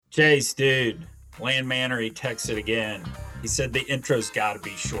Chase, dude, Landmanor, he texted again. He said the intro's got to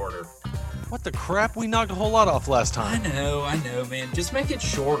be shorter. What the crap? We knocked a whole lot off last time. I know, man. Just make it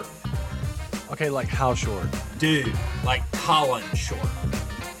shorter. Okay, like how short? Dude, like Colin short.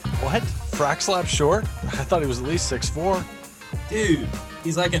 What? Frack Slap short? I thought he was at least 6'4". Dude,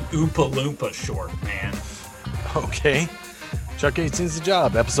 he's like an Oompa Loompa short, man. Okay. Chuck Yates Needs a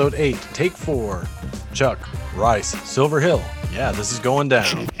Job, episode 8, take 4. Chuck, Rice, Silver Hill. Yeah, this is going down.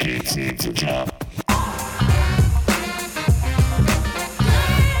 Chuck Yates Needs a Job.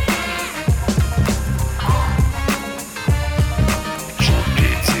 Chuck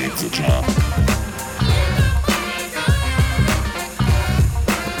Yates Needs a Job.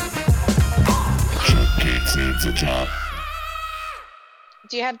 Chuck Yates Needs a Job.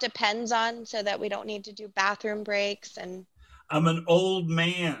 Do you have Depends on so that we don't need to do bathroom breaks? And I'm an old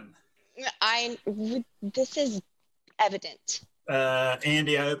man. this is evident.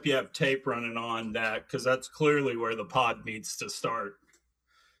 Andy, I hope you have tape running on that because that's clearly where the pod needs to start.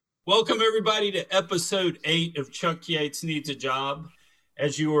 Welcome, everybody, to episode 8 of Chuck Yates Needs a Job.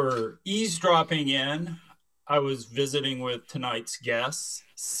 As you were eavesdropping in, I was visiting with tonight's guest,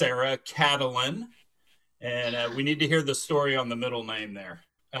 Sarah Catalin, and we need to hear the story on the middle name there.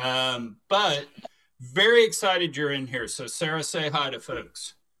 But very excited you're in here. So, Sarah, say hi to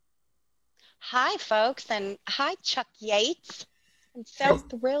folks. Hi, folks, and hi, Chuck Yates. I'm so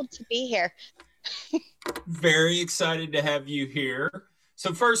thrilled to be here. Very excited to have you here.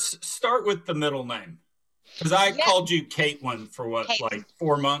 So first, start with the middle name. Because I called you Caitlin for like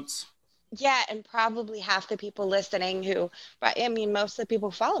 4 months? Yeah, and probably half the people listening most of the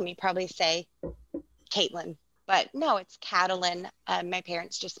people who follow me probably say Caitlin. But no, it's Catalin. My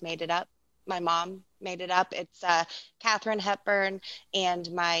parents just made it up. My mom made it up. It's Katharine Hepburn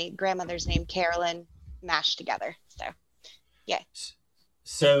and my grandmother's name, Carolyn, mashed together. So, yeah.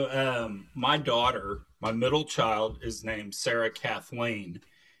 So my daughter, my middle child, is named Sarah Kathleen.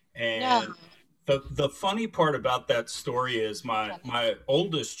 And the funny part about that story is my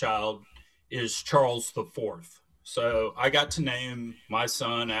oldest child is Charles IV. So I got to name my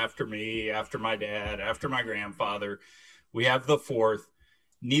son after me, after my dad, after my grandfather. We have the fourth.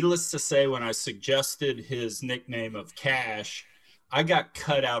 Needless to say, when I suggested his nickname of Cash, I got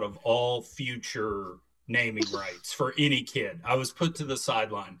cut out of all future naming rights for any kid. I was put to the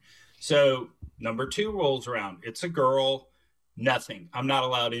sideline. So number 2 rolls around. It's a girl, nothing. I'm not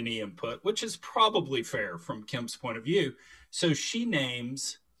allowed any input, which is probably fair from Kim's point of view. So she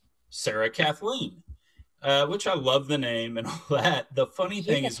names Sarah Kathleen, which I love the name and all that. The funny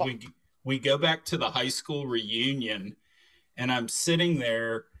thing is we go back to the high school reunion, and I'm sitting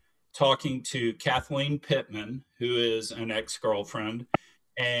there talking to Kathleen Pittman, who is an ex-girlfriend,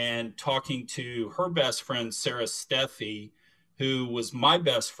 and talking to her best friend, Sarah Steffi, who was my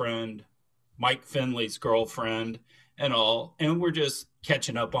best friend, Mike Finley's girlfriend, and all. And we're just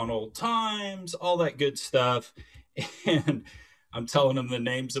catching up on old times, all that good stuff. And I'm telling them the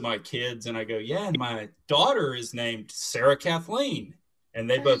names of my kids, and I go, yeah, and my daughter is named Sarah Kathleen. And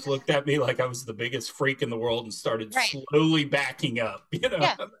they both looked at me like I was the biggest freak in the world and started slowly backing up.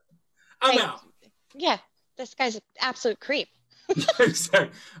 Yeah. I'm out. Yeah, this guy's an absolute creep.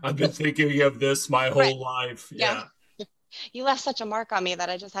 Exactly. I've been thinking of this my whole life. Yeah. You left such a mark on me that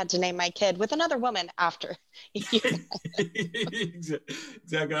I just had to name my kid with another woman after. Exactly.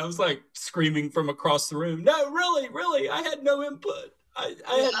 I was like screaming from across the room. No, really. I had no input. I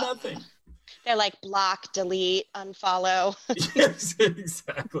had nothing. They're like block, delete, unfollow. Yes,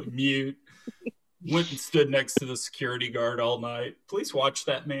 exactly. Mute. Went and stood next to the security guard all night. Please watch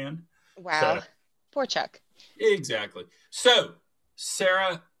that man. Wow. So, poor Chuck. Exactly. So,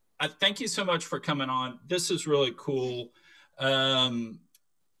 Sarah, I thank you so much for coming on. This is really cool. And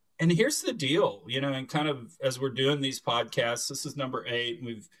here's the deal, and kind of as we're doing these podcasts, this is number 8. And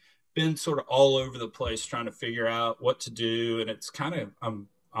we've been sort of all over the place trying to figure out what to do. And it's kind of,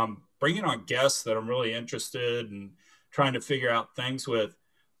 I'm bringing on guests that I'm really interested in trying to figure out things with.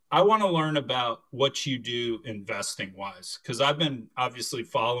 I want to learn about what you do investing wise, because I've been obviously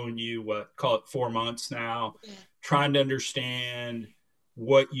following you, call it 4 months now, trying to understand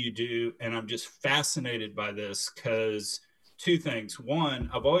what you do. And I'm just fascinated by this because 2 things. One,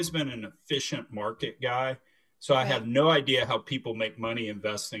 I've always been an efficient market guy. So I have no idea how people make money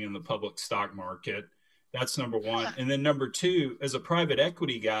investing in the public stock market. That's number 1. And then number 2, as a private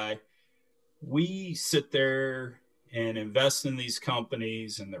equity guy, we sit there and invest in these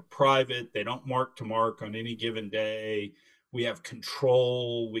companies, and they're private. They don't mark to mark on any given day. We have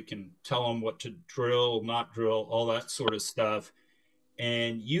control. We can tell them what to drill, not drill, all that sort of stuff.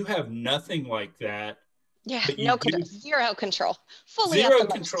 And you have nothing like that. Yeah, but no control, zero control, fully at zero the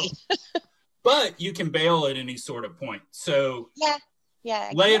control. mercy. But you can bail at any sort of point. So Yeah.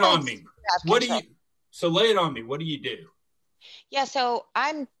 lay it on Nice me. to have What do control. you? So lay it on me. What do you do? Yeah, so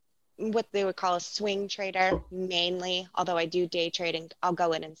I'm what they would call a swing trader mainly, although I do day trading. I'll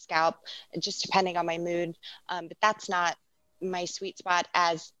go in and scalp, just depending on my mood. But that's not my sweet spot.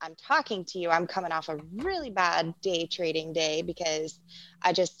 As I'm talking to you, I'm coming off a really bad day trading day because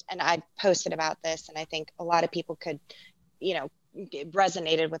and I posted about this, and I think a lot of people could,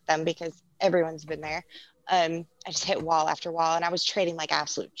 resonated with them because everyone's been there. I just hit wall after wall, and I was trading like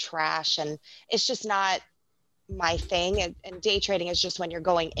absolute trash, and it's just not my thing. And day trading is just when you're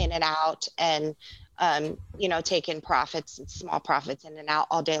going in and out and taking profits and small profits in and out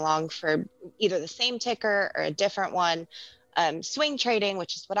all day long for either the same ticker or a different one. Swing trading,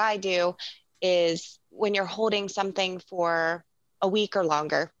 which is what I do, is when you're holding something for a week or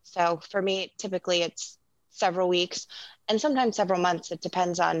longer. So for me, typically it's several weeks and sometimes several months. It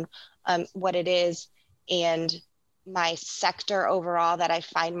depends on what it is and my sector overall that I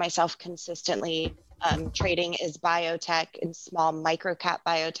find myself consistently trading is biotech and small micro cap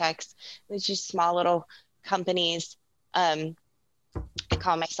biotechs, which is small little companies. I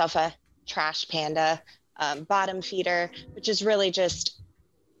call myself a trash panda, bottom feeder, which is really just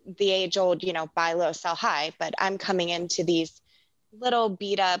the age old, buy low, sell high. But I'm coming into these little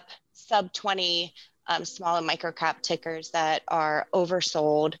beat up sub 20 small and micro cap tickers that are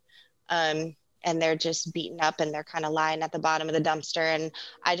oversold. And they're just beaten up and they're kind of lying at the bottom of the dumpster. And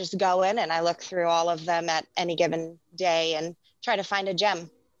I just go in and I look through all of them at any given day and try to find a gem.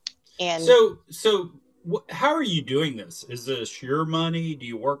 And how are you doing this? Is this your money? Do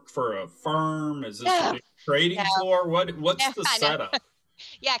you work for a firm? Is this a big trading floor? What's the setup?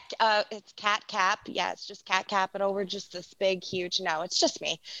 Yeah, it's Cat Cap. Yeah, it's just Cat Capital. We're just this big, huge. No, it's just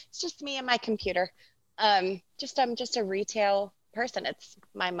me. It's just me and my computer. I'm just a retail person. It's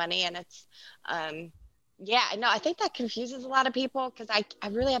my money, and it's I think that confuses a lot of people because I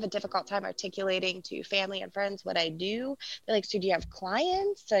really have a difficult time articulating to family and friends what I do. They're like, so do you have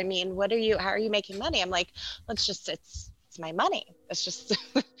clients? I mean, how are you making money? I'm like, well, it's my money. It's just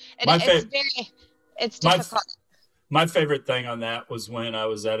it's difficult. My favorite thing on that was when I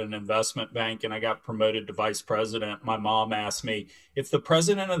was at an investment bank and I got promoted to vice president. My mom asked me, if the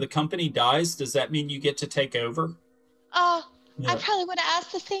president of the company dies, does that mean you get to take over? Oh, yeah. I probably would have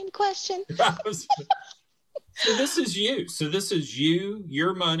asked the same question. So this is you. So this is you,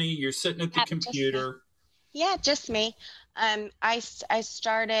 your money. You're sitting at the computer. Just me. I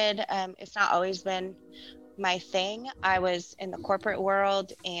started, it's not always been my thing. I was in the corporate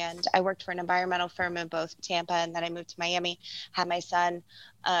world and I worked for an environmental firm in both Tampa, and then I moved to Miami, had my son.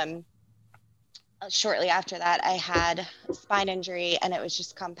 Shortly after that, I had a spine injury and it was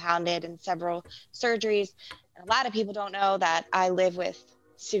just compounded and several surgeries. And a lot of people don't know that I live with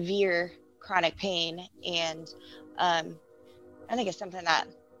severe chronic pain. And I think it's something that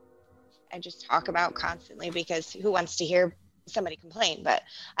I just talk about constantly because who wants to hear somebody complain? But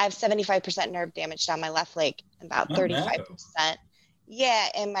I have 75% nerve damage down my left leg and about 35%.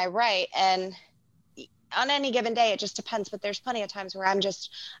 In my right. And on any given day, it just depends. But there's plenty of times where I'm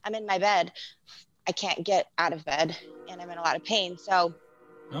in my bed. I can't get out of bed and I'm in a lot of pain. So,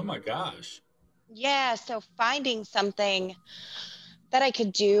 oh my gosh. Yeah. So finding something that I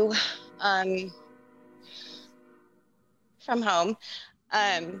could do from home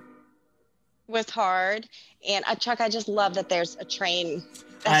was hard. And Chuck, I just love that there's a train.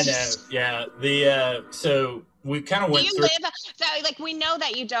 I know. Yeah. So we kind of went through. We know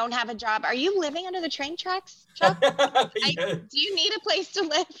that you don't have a job. Are you living under the train tracks, Chuck? Yeah. Do you need a place to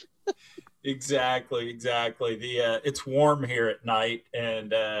live? Exactly. It's warm here at night.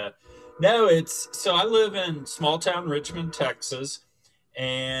 And so I live in small town Richmond, Texas.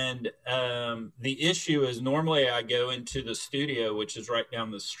 And the issue is normally I go into the studio, which is right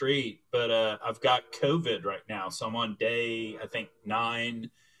down the street, but I've got COVID right now. So I'm on day, I think 9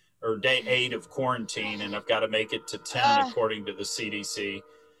 or day 8 of quarantine, and I've got to make it to 10 according to the CDC.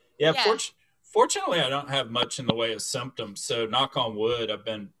 Yeah. Fortunately, I don't have much in the way of symptoms. So knock on wood, I've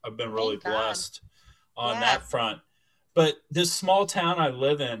been really blessed on that front. But this small town I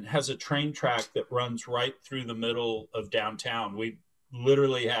live in has a train track that runs right through the middle of downtown. We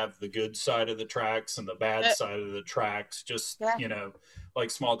literally have the good side of the tracks and the bad side of the tracks, just, like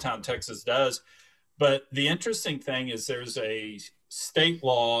small town Texas does. But the interesting thing is there's a state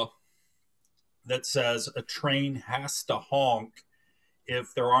law that says a train has to honk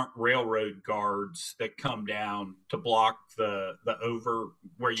if there aren't railroad guards that come down to block the over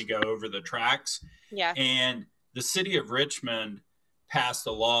where you go over the tracks. Yeah. And the city of Richmond passed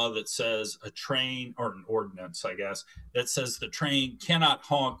a law that says a train, or an ordinance, I guess, that says the train cannot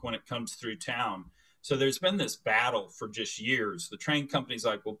honk when it comes through town. So there's been this battle for just years. The train company's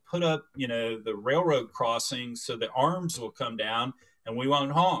like, we'll put up, the railroad crossings so the arms will come down and we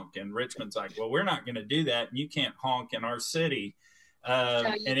won't honk. And Richmond's like, well, we're not going to do that. And you can't honk in our city. So you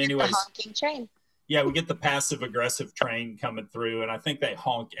and get anyways, the honking train. yeah, we get the passive aggressive train coming through, and I think they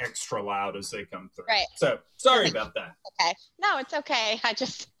honk extra loud as they come through. Right. So sorry about that. Okay. No, it's okay. I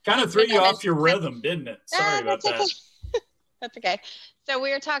just kind of threw you off your rhythm, didn't it? Sorry about that. Okay. That's okay. So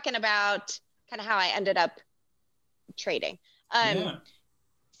we were talking about kind of how I ended up trading. Yeah.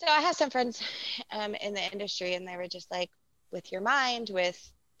 So I have some friends in the industry, and they were just like, with your mind,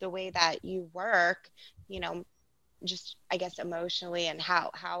 with the way that you work, just I guess emotionally and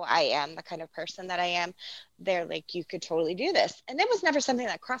how I am, the kind of person that I am, they're like, you could totally do this. And it was never something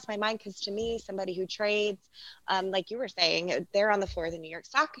that crossed my mind, because to me, somebody who trades, like you were saying, they're on the floor of the New York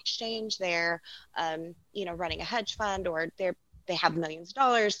Stock Exchange, they're running a hedge fund, or they have millions of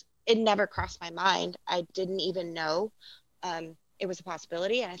dollars. It never crossed my mind. I didn't even know it was a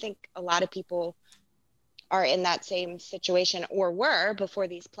possibility. And I think a lot of people are in that same situation, or were before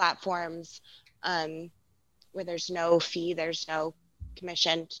these platforms, where there's no fee, there's no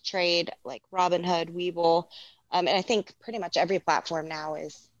commission to trade, like Robinhood, Webull. And I think pretty much every platform now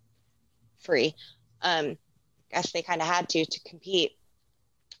is free. I guess they kind of had to compete,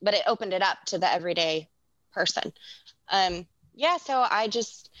 but it opened it up to the everyday person. So I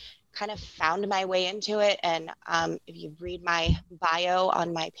just kind of found my way into it. And if you read my bio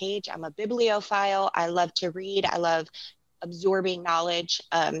on my page, I'm a bibliophile. I love to read. I love absorbing knowledge.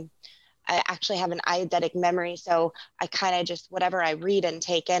 I actually have an eidetic memory, so I kind of just, whatever I read and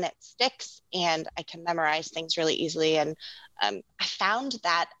take in, it sticks, and I can memorize things really easily. And I found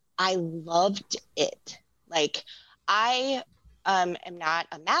that I loved it. Like, I am not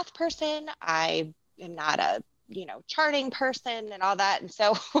a math person. I am not a charting person and all that, and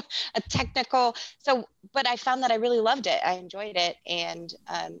so a technical. But I found that I really loved it. I enjoyed it, and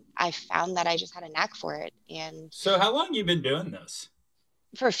I found that I just had a knack for it. And so, how long you been doing this?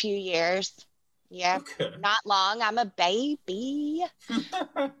 For a few years. Yeah. Okay. Not long. I'm a baby.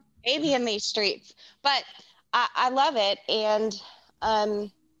 Baby in these streets. But I love it. And I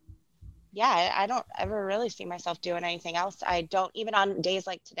don't ever really see myself doing anything else. I don't, even on days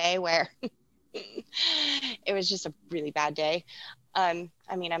like today where it was just a really bad day. I'm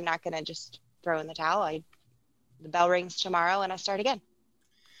not going to just throw in the towel. The bell rings tomorrow and I start again.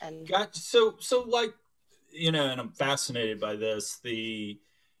 And gotcha. So like, and I'm fascinated by this,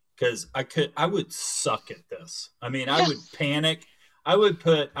 because I would suck at this. I would panic. I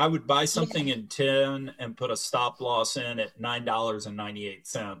would buy something in 10 and put a stop loss in at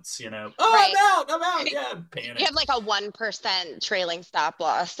 $9.98. Right. I'm out. Yeah, panic. You have like a 1% trailing stop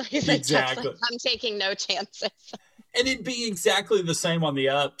loss. Exactly. I'm taking no chances. And it'd be exactly the same on the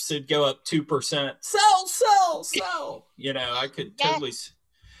ups. It'd go up 2%. Sell. I could totally.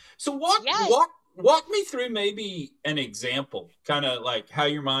 So walk me through maybe an example, kind of like how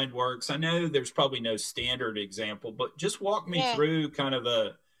your mind works. I know there's probably no standard example, but just walk me through kind of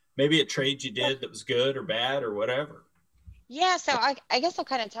maybe a trade you did that was good or bad or whatever. Yeah, so I guess I'll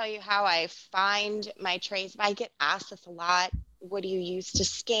kind of tell you how I find my trades. I get asked this a lot. What do you use to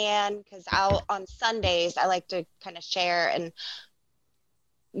scan? Because on Sundays, I like to kind of share and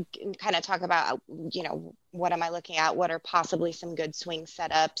kind of talk about, what am I looking at? What are possibly some good swing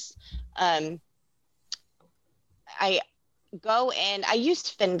setups? I go in, I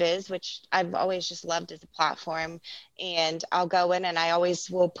used FinViz, which I've always just loved as a platform, and I'll go in and I always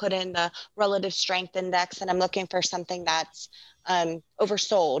will put in the relative strength index, and I'm looking for something that's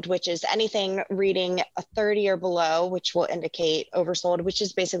oversold, which is anything reading a 30 or below, which will indicate oversold, which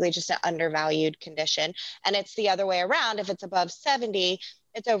is basically just an undervalued condition. And it's the other way around. If it's above 70,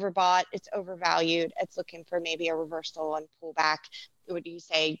 it's overbought, it's overvalued, it's looking for maybe a reversal and pullback. Would you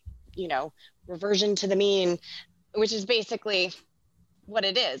say, reversion to the mean, which is basically what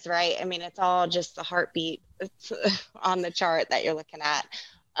it is, right? It's all just the heartbeat on the chart that you're looking at.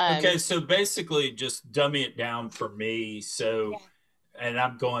 Okay, so basically just dummy it down for me. So, and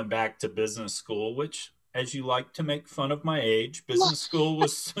I'm going back to business school, which, as you like to make fun of my age, business school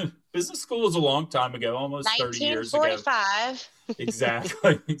was a long time ago, almost 30 years ago. 1945.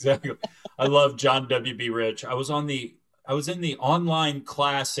 Exactly. I love John W.B. Rich. I was in the online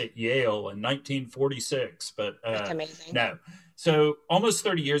class at Yale in 1946, but that's amazing. No. So almost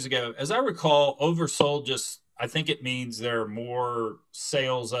 30 years ago, as I recall, oversold I think it means there are more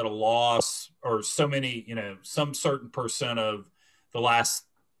sales at a loss, or so many, some certain percent of the last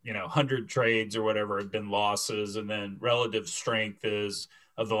 100 trades or whatever have been losses, and then relative strength is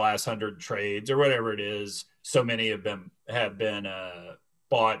of the last 100 trades or whatever it is, so many have been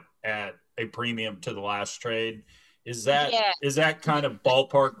bought at a premium to the last trade. Is that kind of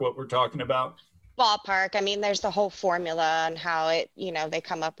ballpark what we're talking about? Ballpark. I mean, there's the whole formula on how they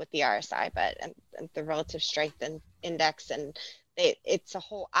come up with the RSI, but and the relative strength and index, and it's a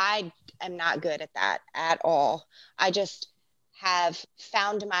whole. I am not good at that at all. I just have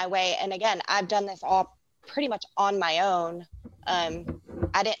found my way, and again, I've done this all pretty much on my own.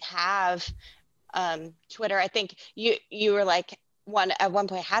 I didn't have Twitter. I think you were like at one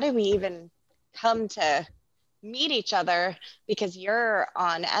point, how did we even come to meet each other? Because you're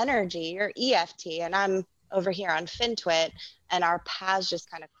on energy, you're EFT, and I'm over here on FinTwit, and our paths just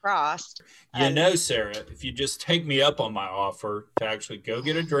kind of crossed. Sarah, if you just take me up on my offer to actually go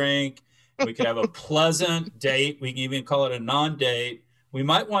get a drink, we could have a pleasant date. We can even call it a non-date. We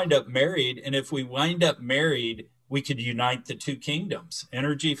might wind up married, and if we wind up married, we could unite the two kingdoms.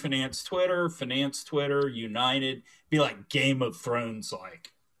 Energy Finance Twitter, united. Be like Game of Thrones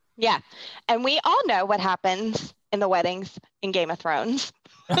like. Yeah. And we all know what happens in the weddings in Game of Thrones.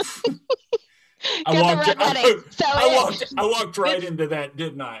 I walked right into that,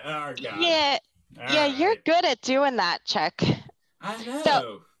 didn't I? Oh, God. Yeah. All yeah, right. You're good at doing that, Chuck. I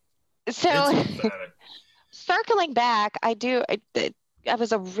know. So circling back, that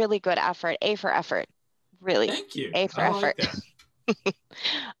was a really good effort. A for effort. Really. Thank you. A for effort.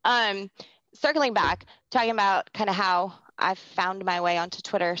 Like Circling back, talking about kind of how I found my way onto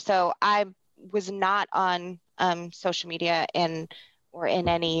Twitter. So I was not on social media or in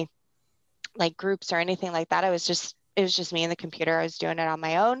any like groups or anything like that. It was just me and the computer. I was doing it on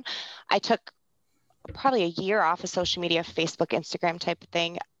my own. I took probably a year off of social media, Facebook, Instagram type of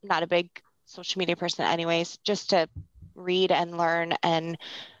thing. Not a big social media person anyways, just to read and learn and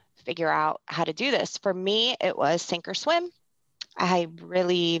figure out how to do this. For me, it was sink or swim.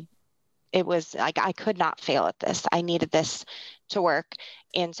 It was like I could not fail at this. I needed this to work.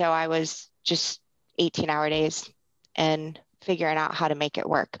 And so I was just 18-hour days and figuring out how to make it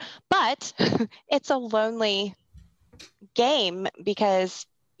work. But it's a lonely game because,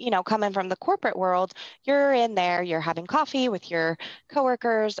 coming from the corporate world, you're in there, you're having coffee with your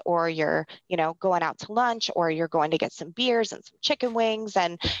coworkers, or you're, going out to lunch, or you're going to get some beers and some chicken wings.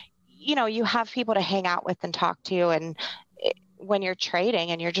 And, you have people to hang out with and talk to. And when you're trading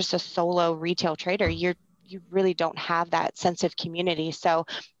and you're just a solo retail trader, you really don't have that sense of community. So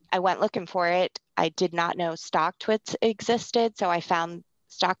I went looking for it. I did not know StockTwits existed. So I found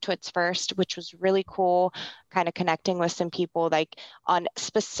StockTwits first, which was really cool, kind of connecting with some people like on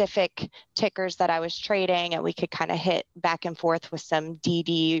specific tickers that I was trading, and we could kind of hit back and forth with some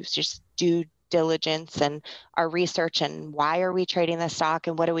DD, just due diligence and our research and why are we trading the stock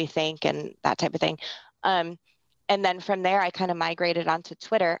and what do we think and that type of thing. And then from there, I kind of migrated onto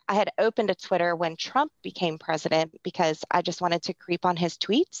Twitter. I had opened a Twitter when Trump became president because I just wanted to creep on his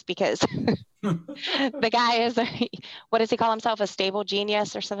tweets because the guy is, what does he call himself? A stable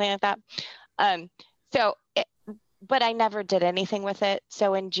genius or something like that. But I never did anything with it.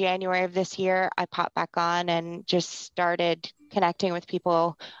 So in January of this year, I popped back on and just started connecting with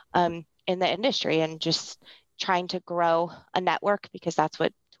people in the industry and just trying to grow a network, because that's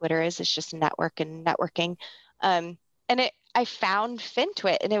what Twitter is. It's just a network and networking. I found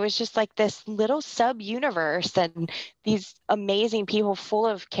FinTwit, and it was just like this little sub-universe and these amazing people full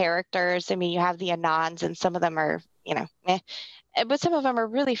of characters. I mean, you have the Anons, and some of them are, but some of them are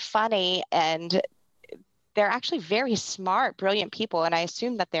really funny, and they're actually very smart, brilliant people. And I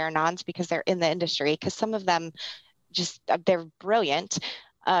assume that they're Anons because they're in the industry, because some of them they're brilliant.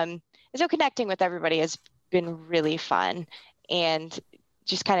 So connecting with everybody has been really fun, and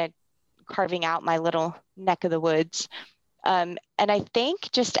just kind of carving out my little neck of the woods. And I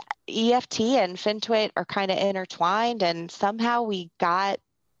think just EFT and FinTwit are kind of intertwined, and somehow we got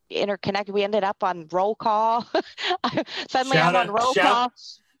interconnected. We ended up on roll call. Suddenly I'm on roll call.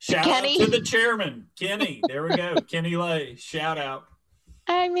 Shout Kenny. Out to the chairman, Kenny. There we go. Kenny Lay, shout out.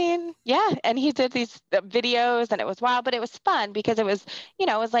 I mean, yeah. And he did these videos, and it was wild, but it was fun because it was, it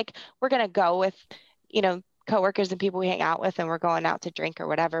was like, we're going to go with, coworkers and people we hang out with, and we're going out to drink or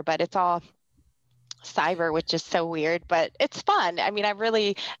whatever, but it's all cyber, which is so weird, but it's fun. I mean, I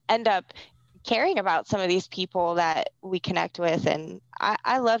really end up caring about some of these people that we connect with, and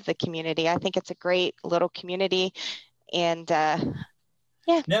I love the community. I think it's a great little community, and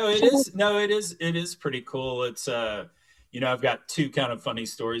yeah. No, it is pretty cool. It's I've got two kind of funny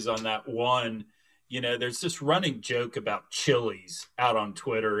stories on that. One, there's this running joke about Chili's out on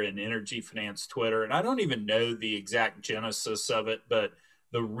Twitter and Energy Finance Twitter, and I don't even know the exact genesis of it, but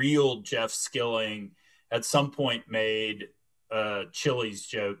the real Jeff Skilling at some point made a Chili's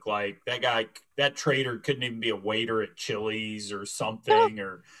joke, like that trader couldn't even be a waiter at Chili's or something,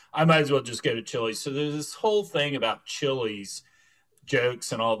 or I might as well just go to Chili's. So there's this whole thing about Chili's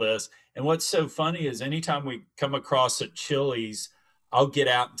jokes and all this. And what's so funny is anytime we come across a Chili's, I'll get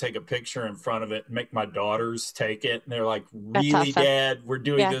out and take a picture in front of it and make my daughters take it. And they're like, really, awesome. Dad, we're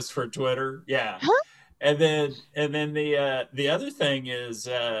doing this for Twitter. Yeah. Huh? And then the other thing is,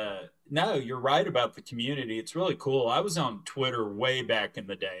 no, you're right about the community. It's really cool. I was on Twitter way back in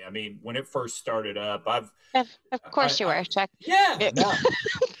the day. I mean, when it first started up, of course you were, Chuck. Yeah. No.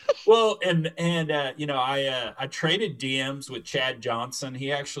 Well, and I traded DMs with Chad Johnson.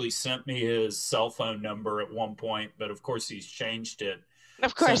 He actually sent me his cell phone number at one point, but of course he's changed it.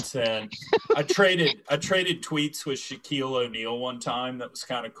 Of course. Since then. I traded tweets with Shaquille O'Neal one time. That was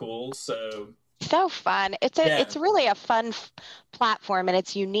kind of cool. So fun. It's really a fun platform, and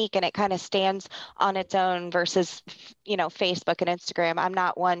it's unique, and it kind of stands on its own versus, Facebook and Instagram. I'm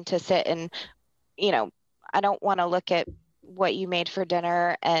not one to sit and, I don't want to look at what you made for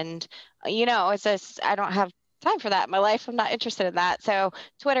dinner, and it's just, I don't have time for that in my life. I'm not interested in that. So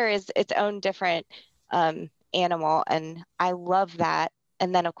Twitter is its own different animal, and I love that.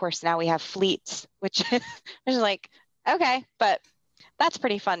 And then of course now we have fleets, which is like, okay, but that's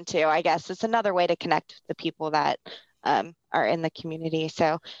pretty fun too, I guess. It's another way to connect with the people that are in the community.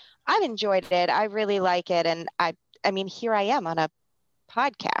 So I've enjoyed it. I really like it. And I mean, here I am on a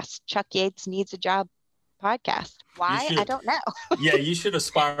podcast, Chuck Yates Needs a Job podcast. Why? I don't know. Yeah, you should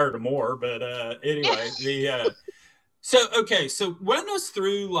aspire to more. But anyway, so run us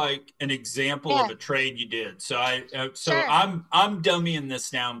through like an example of a trade you did. So Sure. I'm dummying this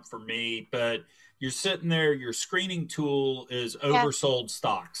down for me, but you're sitting there, your screening tool is oversold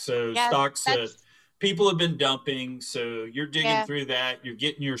stocks. So stocks that people have been dumping. So you're digging through that, you're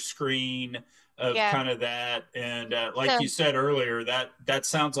getting your screen of kind of that. And like you said earlier, that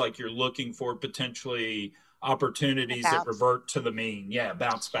sounds like you're looking for potentially opportunities that revert to the mean. Yeah,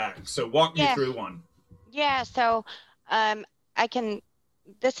 bounce back. So walk me through one. Yeah, so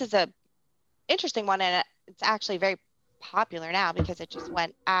this is a interesting one, and it's actually very popular now because it just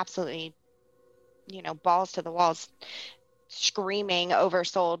went absolutely balls to the walls, screaming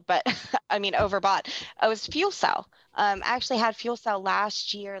oversold, but I mean overbought. It was Fuel Cell. I actually had Fuel Cell last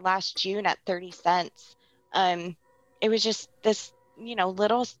June at 30 cents. It was just this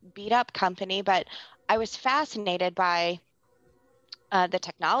little beat up company, but I was fascinated by the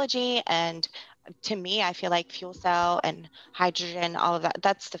technology, and to me, I feel like fuel cell and hydrogen, all of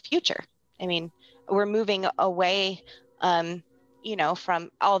that's the future. I mean, we're moving away from,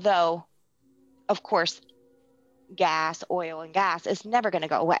 although of course, oil and gas is never going to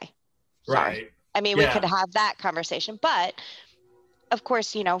go away. Right. Sorry. I mean, we could have that conversation, but of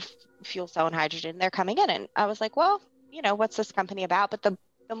course, fuel cell and hydrogen, they're coming in. And I was like, well, what's this company about? But the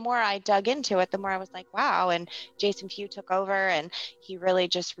more I dug into it, the more I was like, wow. And Jason Few took over, and he really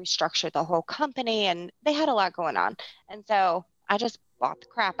just restructured the whole company, and they had a lot going on. And so I just bought the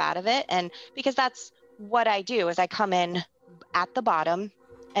crap out of it. And because that's what I do, is I come in at the bottom,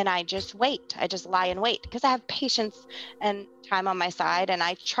 and I just wait. I just lie in wait because I have patience and time on my side. And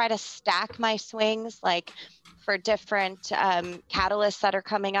I try to stack my swings, like for different catalysts that are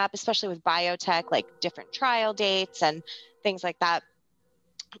coming up, especially with biotech, like different trial dates and things like that.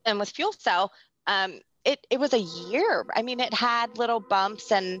 And with Fuel Cell, it was a year. I mean, it had little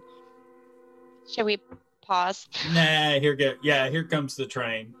bumps. And should we pause? Nah, here comes the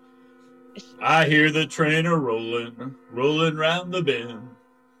train. I hear the train a rolling round the bend.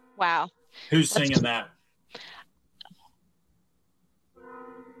 Wow. Who's singing that?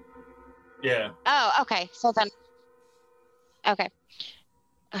 Yeah. Oh, okay. So then, okay.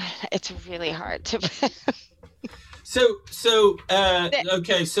 It's really hard to.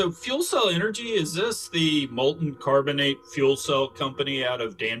 Okay. So Fuel Cell Energy, is this the molten carbonate fuel cell company out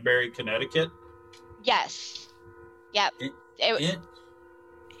of Danbury, Connecticut? Yes. Yep.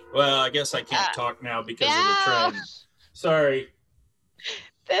 Well, I guess I can't talk now because of the trend. Sorry.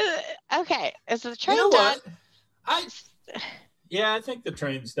 Okay, is the train done? What? I think the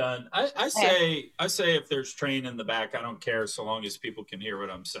train's done. I say if there's train in the back, I don't care so long as people can hear what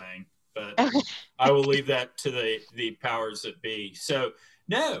I'm saying. But I will leave that to the powers that be. So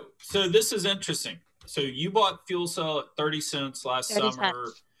this is interesting. So you bought Fuel Cell at 30 cents last summer.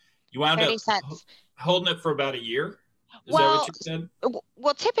 Cents. You wound up holding it for about a year. Is that what you said?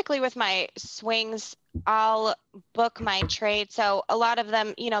 Well, typically with my swings, I'll book my trade. So a lot of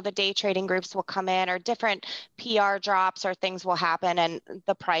them, the day trading groups will come in, or different PR drops or things will happen, and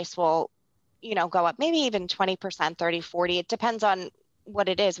the price will, go up maybe even 20%, 30, 40. It depends on what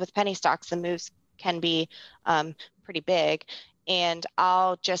it is with penny stocks, the moves can be pretty big. And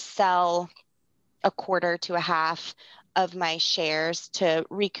I'll just sell a quarter to a half of my shares to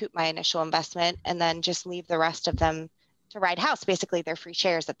recoup my initial investment and then just leave the rest of them to ride house. Basically, they're free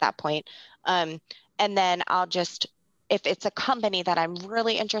shares at that point. And then I'll just, if it's a company that I'm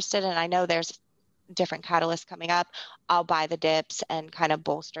really interested in, I know there's different catalysts coming up, I'll buy the dips and kind of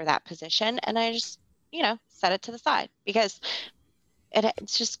bolster that position. And I just, set it to the side because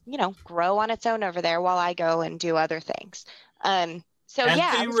it's just, grow on its own over there while I go and do other things. So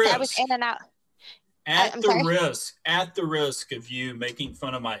yeah, I was in and out. At the risk of you making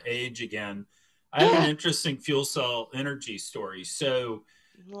fun of my age again, I have an interesting fuel cell energy story. So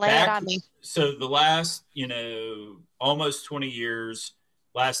lay it on me. So the last, almost 20 years,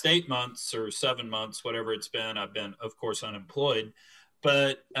 last 8 months or 7 months, whatever it's been, I've been, of course, unemployed.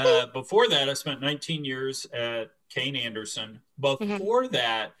 But before that, I spent 19 years at Kayne Anderson. Before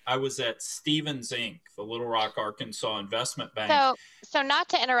that, I was at Stephens Inc., the Little Rock, Arkansas investment bank. So not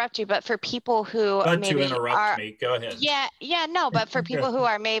to interrupt you, but for people who me, go ahead. Yeah, no, but for people who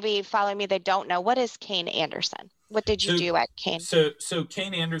are maybe following me, they don't know, what is Kayne Anderson? What did you do at Kayne? So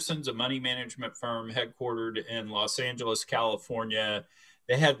Kayne Anderson's a money management firm headquartered in Los Angeles, California.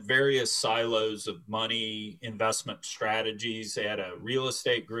 They had various silos of money investment strategies. They had a real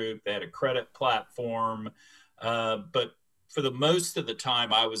estate group. They had a credit platform. But for the most of the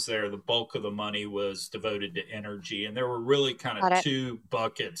time I was there, the bulk of the money was devoted to energy. And there were really kind of two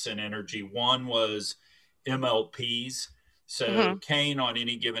buckets in energy. One was MLPs. So Kayne on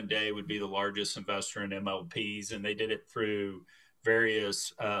any given day would be the largest investor in MLPs. And they did it through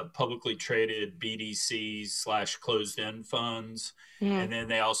various publicly traded BDCs / closed-end funds. And then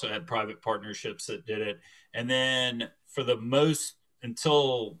they also had private partnerships that did it. And then for the most,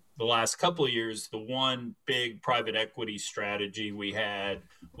 until the last couple of years, the one big private equity strategy we had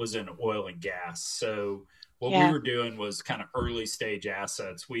was in oil and gas. So what we were doing was kind of early stage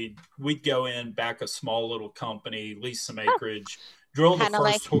assets. We'd go in, back a small little company, lease some acreage, drill the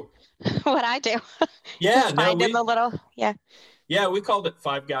first what I do. Yeah, find him a little. Yeah, we called it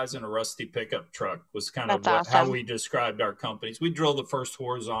 5 guys in a rusty pickup truck was kind of how we described our companies. We'd drill the first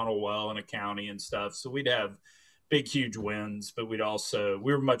horizontal well in a county and stuff. So we'd have big, huge wins, but we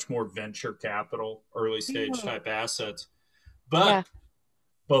were much more venture capital, early stage type assets. But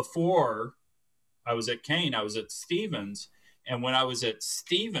before I was at Kayne, I was at Stephens. And when I was at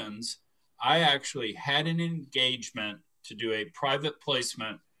Stephens, I actually had an engagement to do a private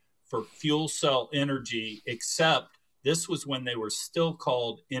placement for Fuel Cell Energy, except this was when they were still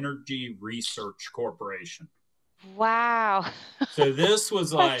called Energy Research Corporation. Wow. So this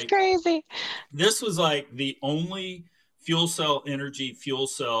was like, that's crazy. This was like the only fuel cell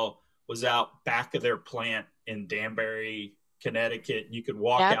was out back of their plant in Danbury, Connecticut. You could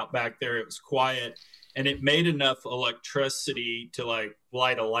walk out back there. It was quiet and it made enough electricity to like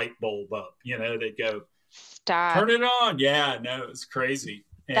light a light bulb up. They'd go, stop, turn it on. Yeah, no, it was crazy.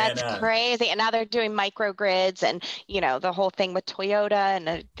 That's crazy. And now they're doing microgrids and, the whole thing with Toyota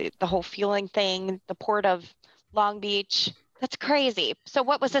and the whole fueling thing, the port of Long Beach. That's crazy. So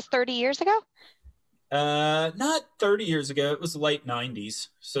what was this, 30 years ago? Not 30 years ago. It was late 90s.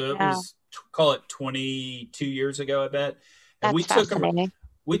 So it was, call it 22 years ago, I bet. And That's fascinating.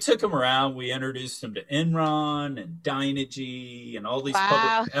 We took them around. We introduced them to Enron and Dynegy and all these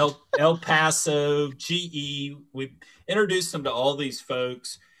public, El Paso, GE. We introduced them to all these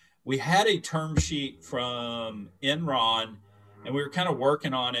folks. We had a term sheet from Enron and we were kind of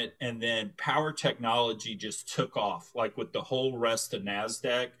working on it. And then Power Technology just took off, like with the whole rest of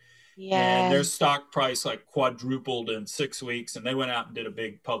NASDAQ. Yeah. And their stock price like quadrupled in 6 weeks. And they went out and did a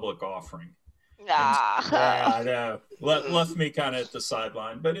big public offering. Yeah, I know. Left me kind of at the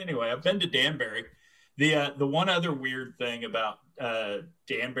sideline. But anyway, I've been to Danbury. The one other weird thing about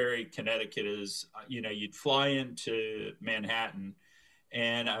Danbury, Connecticut is, you'd fly into Manhattan,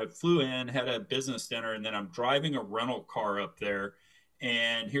 and I flew in, had a business dinner, and then I'm driving a rental car up there.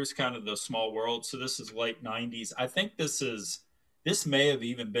 And here's kind of the small world. So this is late 90s. I think this may have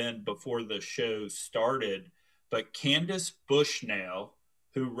even been before the show started, but Candace Bushnell,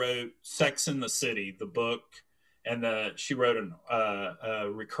 who wrote Sex and the City, the book, and she wrote a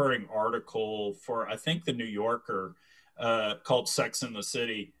recurring article for, I think, the New Yorker called Sex and the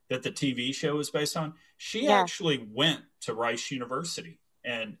City that the TV show was based on. She actually went to Rice University.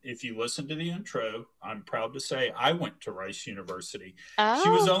 And if you listen to the intro, I'm proud to say I went to Rice University. Oh.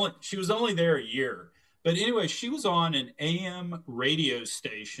 She was only there a year. But anyway, she was on an AM radio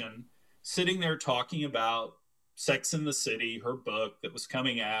station sitting there talking about Sex and the City, her book that was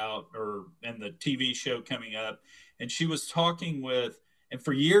coming out, and the TV show coming up. And she was talking with And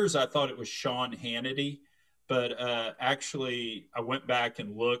for years, I thought it was Sean Hannity. But actually, I went back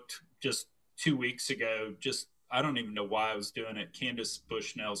and looked just 2 weeks ago. Just I don't even know why I was doing it. Candace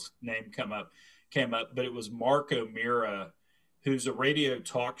Bushnell's name came up, but it was Mark O'Meara, who's a radio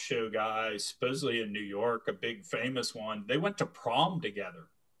talk show guy, supposedly in New York, a big famous one. They went to prom together.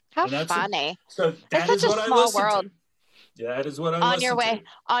 How funny! So that it's is such what a I small listen world. to. That is what I listen to.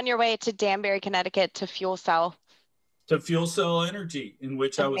 On your way to Danbury, Connecticut, to Fuel Cell. To Fuel Cell Energy, in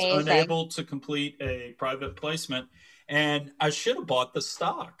which Amazing. I was unable to complete a private placement, and I should have bought the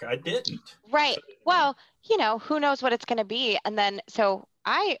stock. I didn't. Right. Well, who knows what it's going to be, and then so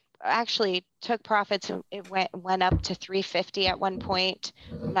I actually took profits. It went up to 350 at one point.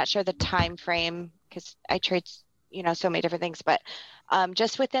 I'm not sure the time frame because I trade so many different things, but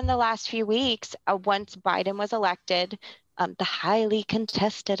just within the last few weeks, once Biden was elected, the highly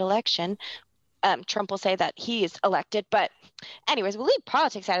contested election. Trump will say that he's elected, but anyways, we'll leave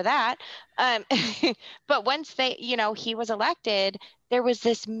politics out of that. But once he was elected, there was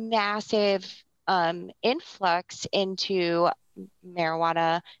this massive influx into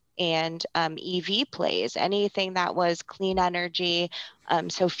marijuana and EV plays, anything that was clean energy.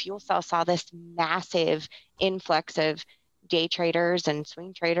 So Fuel Cell saw this massive influx of day traders and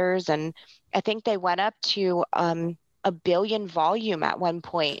swing traders, and I think they went up to $1 billion volume at one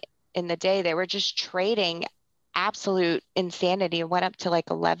point in the day. They were just trading absolute insanity. It went up to like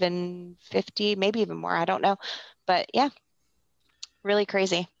 1150, maybe even more. I don't know, but yeah, really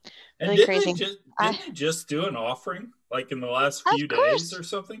crazy. And didn't they just do an offering like in the last few days or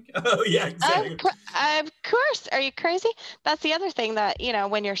something? Oh yeah, exactly. Of course. Are you crazy? That's the other thing that,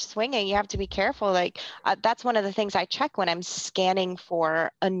 when you're swinging, you have to be careful. Like that's one of the things I check when I'm scanning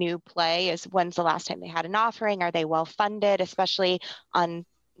for a new play is when's the last time they had an offering? Are they well funded, especially on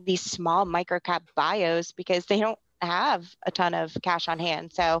these small microcap bios, because they don't have a ton of cash on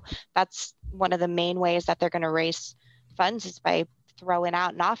hand. So that's one of the main ways that they're going to raise funds is by throwing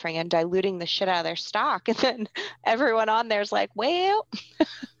out an offering and diluting the shit out of their stock. And then everyone on there's like, well,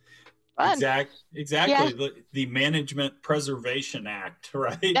 fun. Exactly. Yeah. The Management Preservation Act,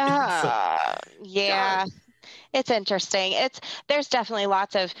 right? Yeah. God. It's interesting. There's definitely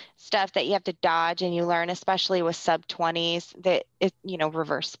lots of stuff that you have to dodge and you learn, especially with sub 20s. That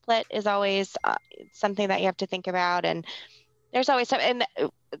reverse split is always something that you have to think about, and there's always some. And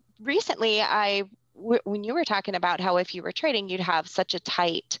recently, when you were talking about how if you were trading, you'd have such a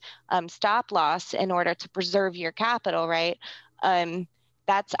tight stop loss in order to preserve your capital, right? I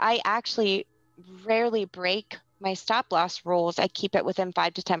actually rarely break my stop loss rules. I keep it within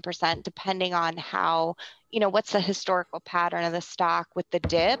 5 to 10%, depending on how, what's the historical pattern of the stock with the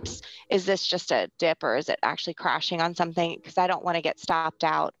dips. Is this just a dip or is it actually crashing on something? Because I don't want to get stopped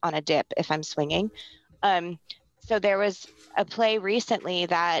out on a dip if I'm swinging. So there was a play recently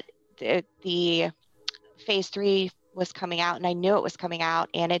that the phase 3 was coming out, and I knew it was coming out,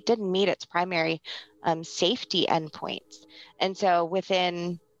 and it didn't meet its primary safety endpoints. And so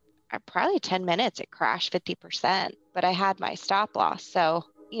within probably 10 minutes, it crashed 50%, but I had my stop loss. So,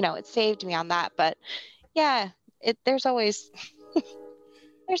 it saved me on that. But yeah, there's always,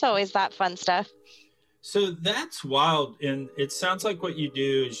 there's always that fun stuff. So that's wild. And it sounds like what you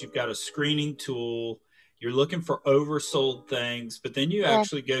do is you've got a screening tool, you're looking for oversold things, but then you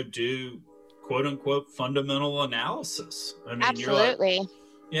actually go do quote unquote fundamental analysis. I mean, absolutely. You're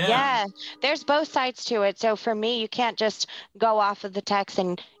like, yeah, there's both sides to it. So for me, you can't just go off of the text,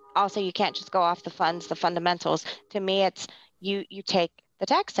 and also you can't just go off the funds, the fundamentals. To me, it's you take the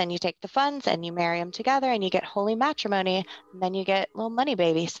text and you take the funds and you marry them together and you get holy matrimony, and then you get little money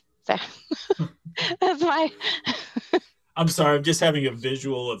babies. So that's my I'm sorry, I'm just having a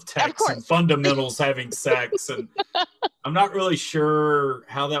visual of text and fundamentals having sex, and I'm not really sure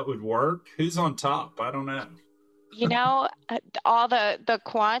how that would work. Who's on top? I don't know. All the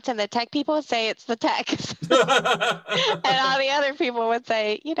quants and the tech people say it's the text. And all the other people would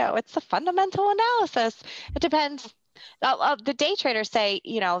say, it's the fundamental analysis. It depends. The day traders say,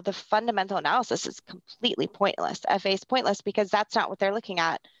 the fundamental analysis is completely pointless. FA is pointless because that's not what they're looking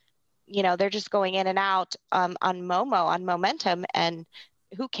at. They're just going in and out on Momo, on momentum, and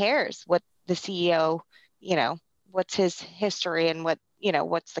who cares what the CEO, what's his history and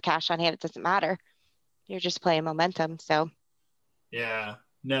what's the cash on hand. It doesn't matter. You're just playing momentum. So yeah,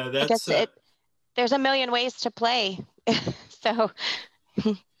 no, that's there's a million ways to play. So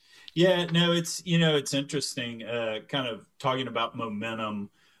yeah, no, it's it's interesting. Kind of talking about momentum.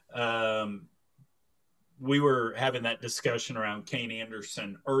 We were having that discussion around Kane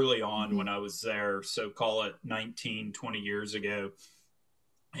Anderson early on when I was there. So call it 19, 20 years ago.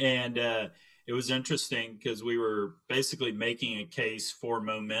 And it it was interesting because we were basically making a case for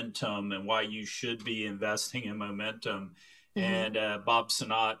momentum and why you should be investing in momentum. And Bob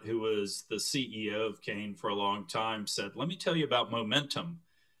Sinat, who was the CEO of Kane for a long time, said, "Let me tell you about momentum.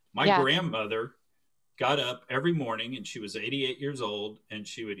 My grandmother got up every morning, and she was 88 years old, and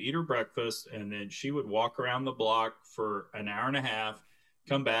she would eat her breakfast, and then she would walk around the block for an hour and a half,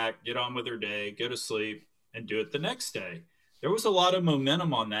 come back, get on with her day, go to sleep, and do it the next day." There was a lot of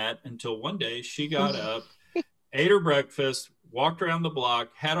momentum on that until one day she got up, ate her breakfast, walked around the block,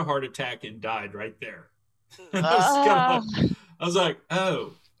 had a heart attack, and died right there. I was like,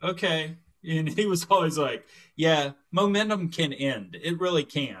 oh, okay. And he was always like, yeah, momentum can end. It really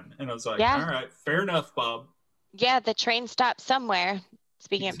can. And I was like, all right, fair enough, Bob. Yeah, the train stopped somewhere.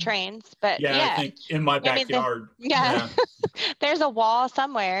 Speaking of trains, but I think in my backyard. There's a wall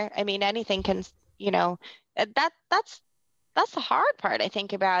somewhere. I mean, anything can, that's the hard part, I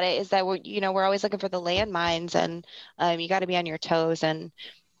think, about it, is that we're always looking for the landmines, and you got to be on your toes and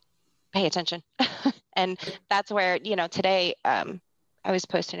pay attention. And that's where, today I was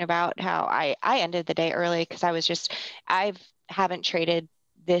posting about how I ended the day early because I haven't traded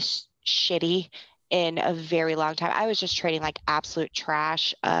this shitty in a very long time. I was just trading like absolute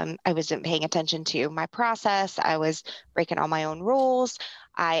trash. I wasn't paying attention to my process. I was breaking all my own rules.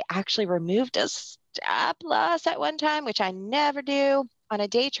 I actually removed a stop loss at one time, which I never do on a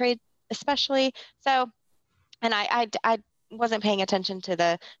day trade, especially. So, and I wasn't paying attention to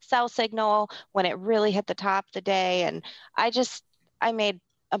the sell signal when it really hit the top of the day. And I made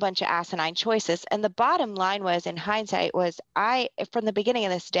a bunch of asinine choices. And the bottom line was, in hindsight, was I, from the beginning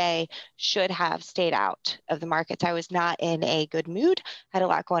of this day, should have stayed out of the markets. I was not in a good mood, had a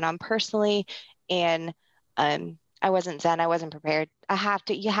lot going on personally, and I wasn't zen. I wasn't prepared.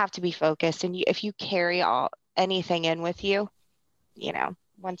 You have to be focused. And if you carry anything in with you,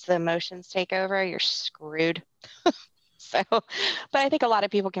 once the emotions take over, you're screwed. So, but I think a lot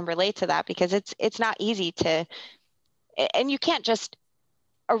of people can relate to that, because it's not easy and you can't just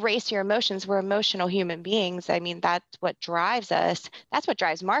erase your emotions. We're emotional human beings. I mean, that's what drives us. That's what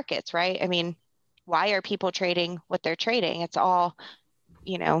drives markets, right? I mean, why are people trading what they're trading? It's all,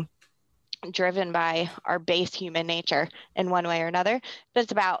 driven by our base human nature in one way or another. But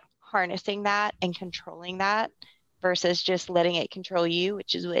it's about harnessing that and controlling that versus just letting it control you,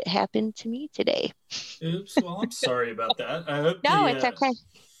 which is what happened to me today. Oops. Well, I'm sorry about that. I hope it's okay.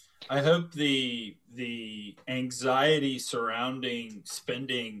 I hope the anxiety surrounding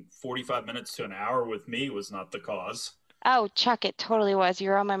spending 45 minutes to an hour with me was not the cause. Oh, Chuck, it totally was.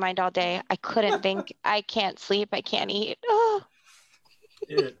 You were on my mind all day. I couldn't think. I can't sleep. I can't eat. Oh.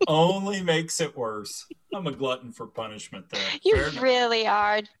 It only makes it worse. I'm a glutton for punishment, though. You really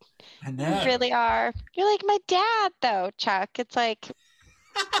are. I know. You really are. You're like my dad, though, Chuck. It's like,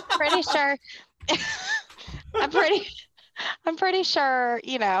 pretty sure. I'm pretty sure,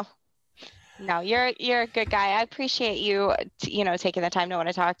 No, you're a good guy. I appreciate you, taking the time to want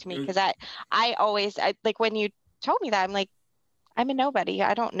to talk to me, because I always like when you told me that, I'm like, I'm a nobody.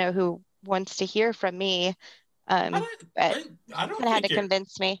 I don't know who wants to hear from me. I don't had to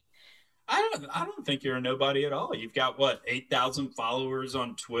convince me. I don't think you're a nobody at all. You've got 8,000 followers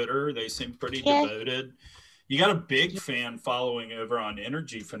on Twitter. They seem pretty devoted. You got a big fan following over on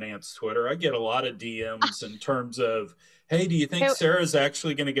Energy Finance Twitter. I get a lot of DMs in terms of, hey, do you think Sarah's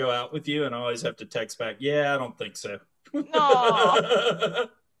actually going to go out with you? And I always have to text back, yeah, I don't think so. No.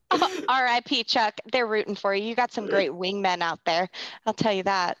 R.I.P. Chuck. They're rooting for you. You got some great wingmen out there. I'll tell you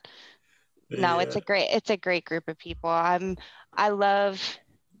that. No, it's a great group of people. I love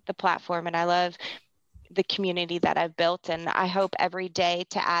the platform, and I love the community that I've built, and I hope every day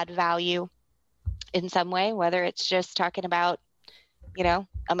to add value in some way, whether it's just talking about,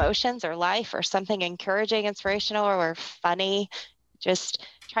 emotions or life or something encouraging, inspirational, or funny, just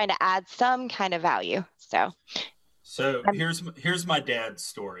trying to add some kind of value. So here's my dad's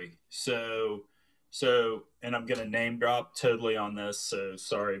story. So, and I'm going to name drop totally on this, so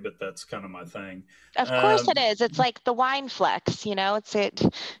sorry, but that's kind of my thing. Of course it is. It's like the wine flex,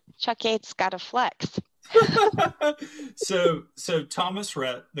 Chuck Yates got a flex. So Thomas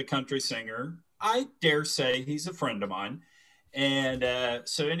Rhett, the country singer, I dare say he's a friend of mine. And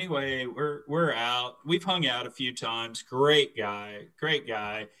so anyway, we're out. We've hung out a few times. Great guy.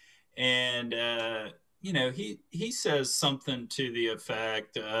 And, he says something to the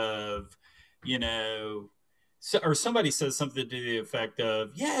effect of, or somebody says something to the effect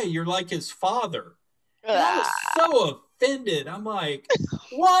of, yeah, you're like his father. And I was so offended. I'm like,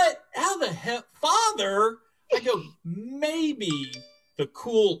 what? How the hell? Father? I go, maybe the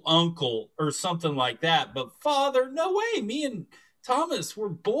cool uncle or something like that. But father, no way. Me and Thomas, we're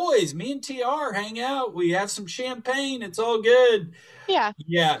boys. Me and TR hang out. We have some champagne. It's all good. Yeah.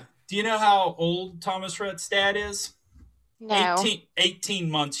 Yeah. Do you know how old Thomas Rhett's dad is? No. 18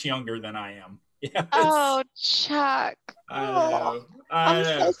 months younger than I am. Yes. Oh, Chuck. I know. I'm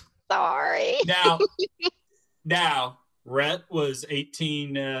so sorry. Now, Rhett was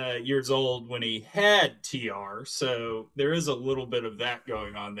 18 years old when he had TR, so there is a little bit of that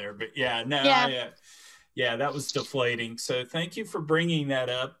going on there. But yeah, that was deflating. So thank you for bringing that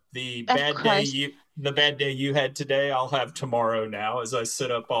up. The bad day you had today, I'll have tomorrow now as I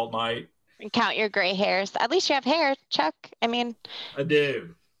sit up all night and count your gray hairs. At least you have hair, Chuck. I mean, I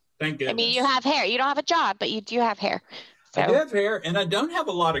do. Thank goodness. I mean, you have hair. You don't have a job, but you do have hair. So. I do have hair, and I don't have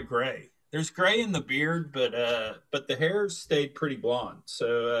a lot of gray. There's gray in the beard, but the hair stayed pretty blonde.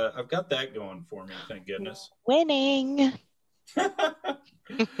 So I've got that going for me. Thank goodness. Winning.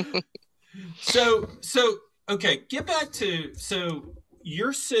 So okay, get back to, so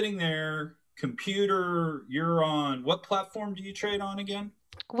you're sitting there, computer, you're on, what platform do you trade on again?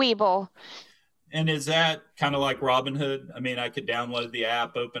 Webull. And is that kind of like Robinhood? I mean, I could download the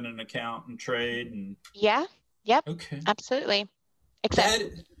app, open an account, and trade. And yeah, yep, okay, absolutely. Except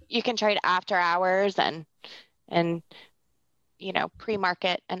you can trade after hours and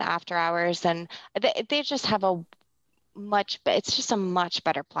pre-market and after hours, and they just have it's just a much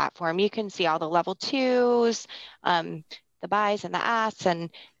better platform. You can see all the level 2s, the buys and the asks, and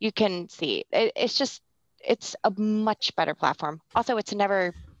you can see it's a much better platform. Also, it's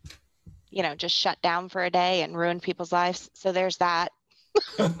never just shut down for a day and ruin people's lives. So there's that.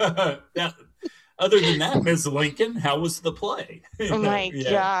 Yeah. Other than that, Ms. Lincoln, how was the play? Oh my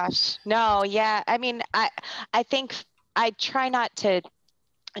gosh. No, yeah. I mean, I think I try not to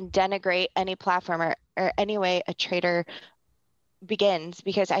denigrate any platform or any way a trader begins,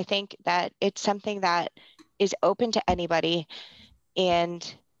 because I think that it's something that is open to anybody.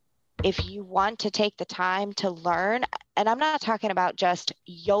 And if you want to take the time to learn, and I'm not talking about just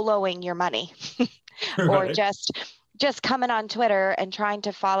YOLOing your money or Right. just coming on Twitter and trying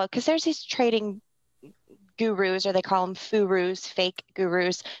to follow, because there's these trading gurus, or they call them furus, fake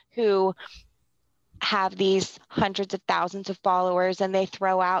gurus, who have these hundreds of thousands of followers, and they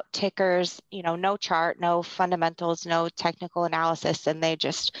throw out tickers, no chart, no fundamentals, no technical analysis, and they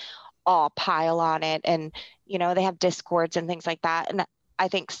just all pile on it. And, they have discords and things like that. And I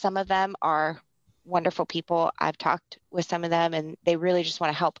think some of them are wonderful people. I've talked with some of them, and they really just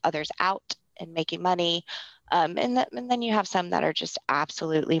want to help others out and making money. And then you have some that are just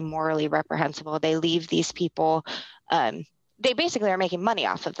absolutely morally reprehensible. They leave these people, they basically are making money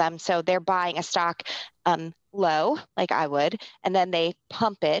off of them. So they're buying a stock low, like I would, and then they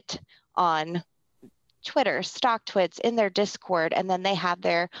pump it on Twitter, stock twits in their Discord, and then they have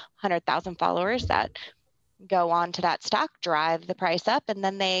their 100,000 followers that go on to that stock, drive the price up, and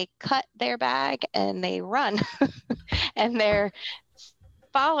then they cut their bag and they run. And their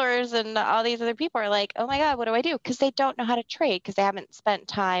followers and all these other people are like, oh my God, what do I do? Because they don't know how to trade, because they haven't spent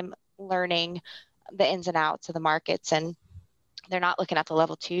time learning the ins and outs of the markets, and they're not looking at the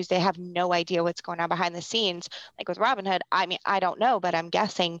level 2s. They have no idea what's going on behind the scenes. Like with Robinhood, I mean, I don't know, but I'm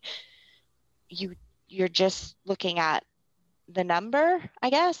guessing you're just looking at the number, I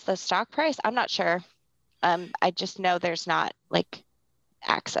guess, the stock price. I'm not sure. I just know there's not like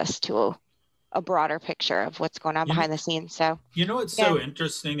access to a broader picture of what's going on behind the scenes. So, what's so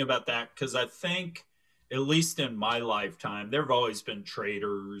interesting about that? Because I think, at least in my lifetime, there have always been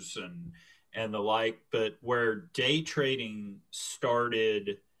traders and the like, but where day trading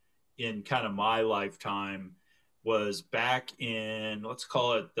started in kind of my lifetime was back in, let's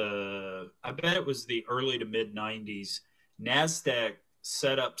call it I bet it was the early to mid 90s. NASDAQ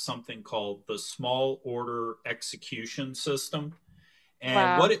set up something called the small order execution system. And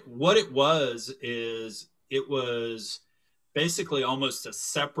wow. what it was is it was basically almost a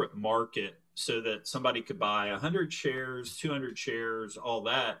separate market, so that somebody could buy 100 shares, 200 shares, all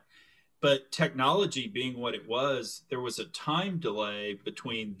that. But technology being what it was, there was a time delay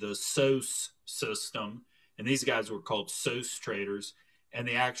between the SOS system, and these guys were called SOS traders, and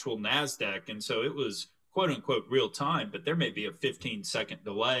the actual NASDAQ. And so it was quote unquote real time, but there may be a 15-second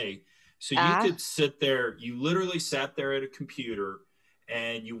delay. So you could sit there, you literally sat there at a computer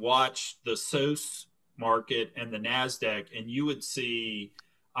and you watched the SOS market and the NASDAQ, and you would see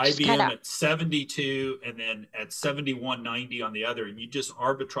IBM at 72 and then at 71.90 on the other, and you just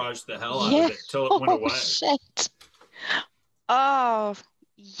arbitrage the hell out of it till it went away. Shit. Oh,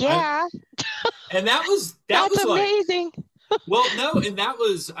 yeah. And that's amazing. Well, no, and that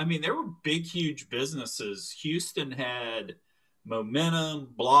was, I mean, there were big, huge businesses. Houston had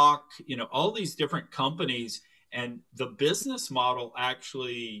Momentum, Block, all these different companies, And the business model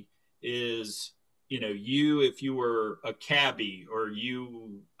actually is, if you were a cabbie or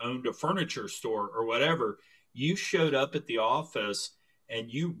you owned a furniture store or whatever, you showed up at the office and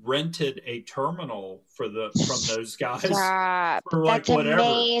you rented a terminal from those guys Stop. for like That's whatever.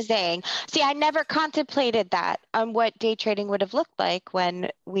 amazing. See, I never contemplated that on what day trading would have looked like when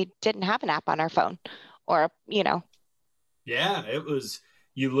we didn't have an app on our phone or, Yeah, it was,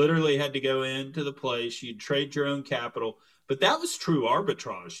 you literally had to go into the place, you'd trade your own capital. But that was true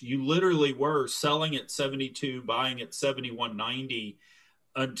arbitrage. You literally were selling at 72, buying at 71.90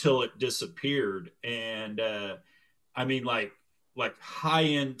 until it disappeared. And I mean, like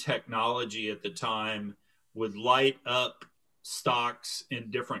high-end technology at the time would light up stocks in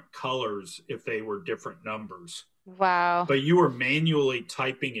different colors if they were different numbers. Wow. But you were manually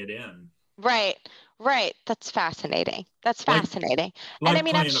typing it in. Right. That's fascinating. Like And I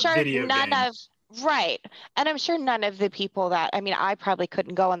mean, I'm playing a sure video game. right. And I'm sure none of the people that, I mean, I probably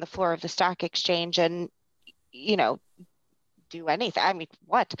couldn't go on the floor of the stock exchange and, do anything. I mean,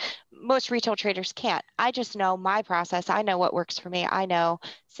 what? Most retail traders can't. I just know my process. I know what works for me. I know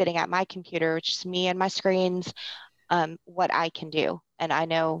sitting at my computer, which is me and my screens, what I can do. And I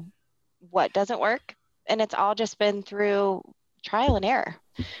know what doesn't work. And it's all just been through trial and error.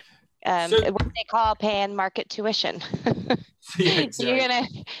 What they call paying market tuition. Yeah,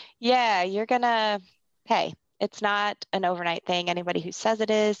 exactly. You're gonna pay. It's not an overnight thing. Anybody who says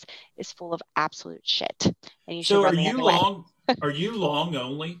it is full of absolute shit. And you should So run the other way. are you long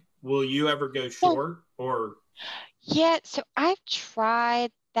only? Will you ever go short or? Yeah, so I've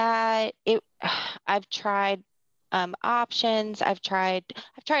tried that. I've tried options. I've tried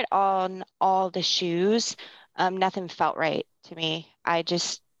on all the shoes. Nothing felt right to me.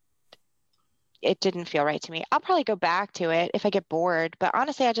 It didn't feel right to me. I'll probably go back to it if I get bored, but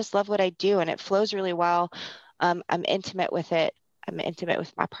honestly, I just love what I do and it flows really well. I'm intimate with it. I'm intimate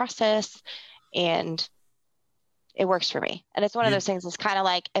with my process and it works for me. And it's one of those things that's kind of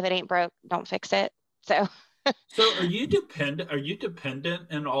like, if it ain't broke, don't fix it. So are you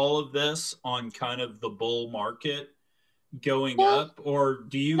dependent in all of this on kind of the bull market going up, or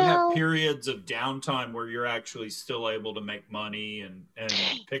do you have periods of downtime where you're actually still able to make money and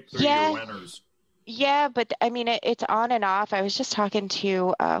pick through your winners? Yeah, but I mean, it's on and off. I was just talking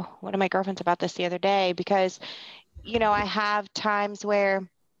to one of my girlfriends about this the other day because, I have times where,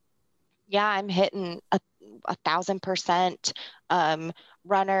 I'm hitting a 1,000%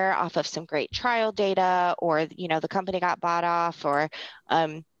 runner off of some great trial data, or, the company got bought off, or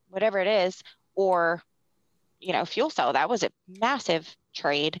whatever it is, or, fuel cell. That was a massive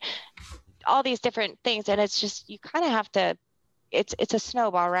trade. All these different things, and it's just you kind of have to. It's a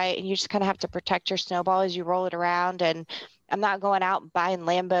snowball, right? And you just kind of have to protect your snowball as you roll it around. And I'm not going out buying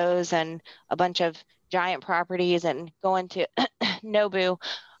Lambos and a bunch of giant properties and going to Nobu.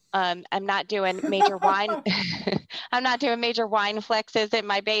 I'm not doing major wine. I'm not doing major wine flexes in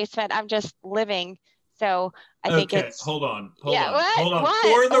my basement. I'm just living. So I think it's. Hold on. What?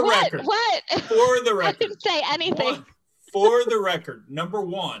 For the record. What? For the record. I didn't say anything. For the record, number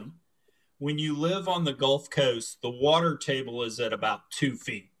one. When you live on the Gulf Coast, the water table is at about 2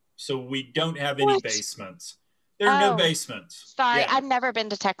 feet. So we don't have any basements. There are no basements. Sorry, I've never been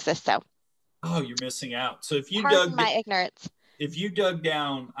to Texas, so. Oh, you're missing out. So if you Pardon my ignorance. If you dug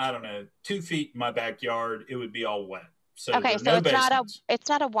down, I don't know, 2 feet in my backyard, it would be all wet. So okay, so it's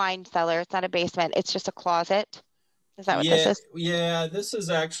not a wine cellar. It's not a basement. It's just a closet. Is that what this is? Yeah, this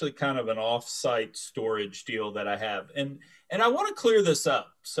is actually kind of an off-site storage deal that I have. And I want to clear this up.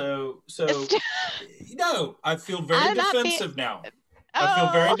 So I feel very defensive now. I feel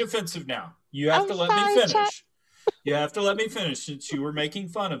very defensive now. You have to let me finish. Chuck. You have to let me finish since you were making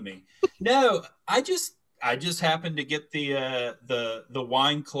fun of me. No, I just happened to get the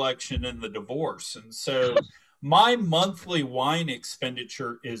wine collection and the divorce. And so my monthly wine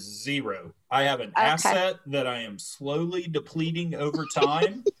expenditure is zero. I have an asset that I am slowly depleting over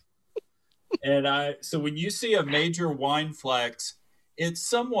time. And so when you see a major wine flex, it's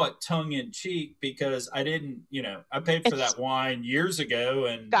somewhat tongue in cheek because I didn't, I paid for that wine years ago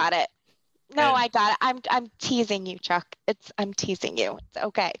and got it. No, I got it. I'm teasing you, Chuck. I'm teasing you. It's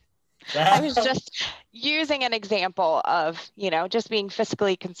okay. I was just using an example of, just being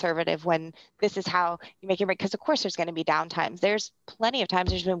fiscally conservative when this is how you make your money. Because of course there's going to be downtimes. There's plenty of times.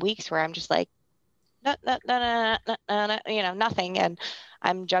 There's been weeks where I'm just like, no, nothing. And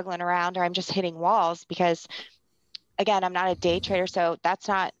I'm juggling around or I'm just hitting walls because, again, I'm not a day trader. So that's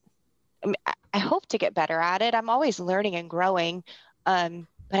not, I hope to get better at it. I'm always learning and growing. But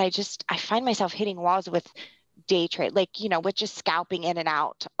I find myself hitting walls with day trade, with just scalping in and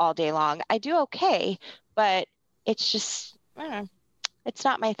out all day long. I do okay, but it's just, I don't know, it's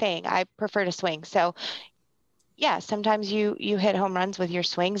not my thing. I prefer to swing. So yeah, sometimes you hit home runs with your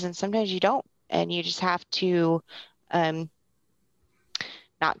swings and sometimes you don't. And you just have to um,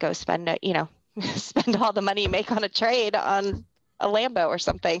 not go spend, spend all the money you make on a trade on a Lambo or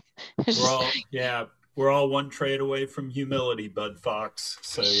something. We're all one trade away from humility, Bud Fox.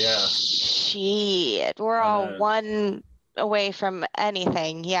 So yeah. Shit. We're all one away from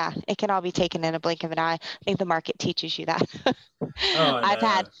anything. Yeah. It can all be taken in a blink of an eye. I think the market teaches you that. I've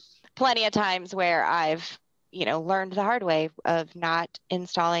had plenty of times where I've, learned the hard way of not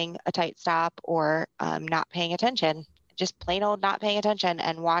installing a tight stop or not paying attention, just plain old not paying attention,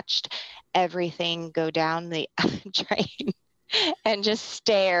 and watched everything go down the drain and just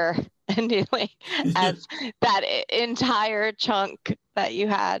stare and as that entire chunk that you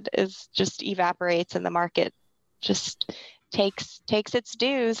had is just evaporates and the market just takes its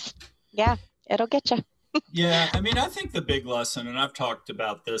dues. Yeah, it'll get you. Yeah, I mean, I think the big lesson, and I've talked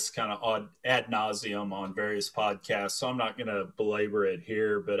about this kind of ad nauseum on various podcasts, so I'm not going to belabor it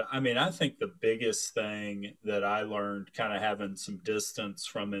here. But I mean, I think the biggest thing that I learned kind of having some distance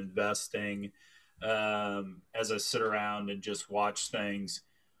from investing as I sit around and just watch things,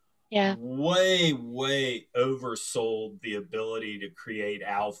 way oversold the ability to create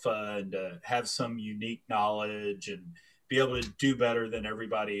alpha and to have some unique knowledge and be able to do better than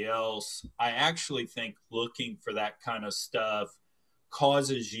everybody else. I actually think looking for that kind of stuff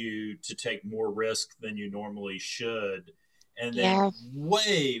causes you to take more risk than you normally should. And then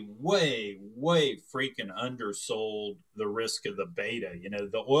way freaking undersold the risk of the beta,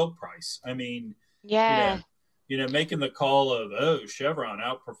 the oil price. I mean, making the call of, Chevron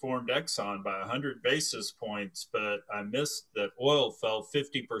outperformed Exxon by 100 basis points, but I missed that oil fell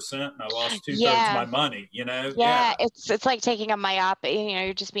 50% and I lost 2/3 of my money, Yeah, it's like taking a myopic,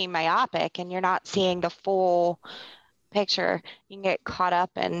 you're just being myopic and you're not seeing the full picture. You can get caught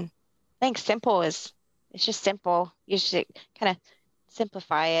up and I think it's just simple. You should kind of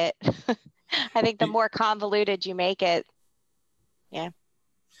simplify it. I think the more convoluted you make it,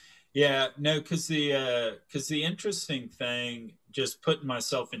 Yeah, no, because the interesting thing, just putting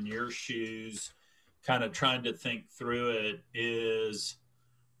myself in your shoes, kind of trying to think through it is,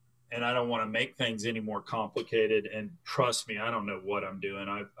 and I don't want to make things any more complicated. And trust me, I don't know what I'm doing.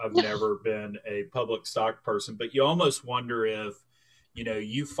 I've never been a public stock person, but you almost wonder if,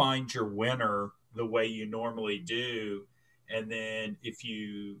 you find your winner the way you normally do, and then if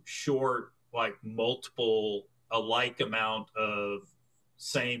you short like multiple a like amount of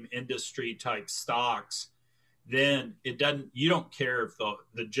same industry type stocks, then you don't care if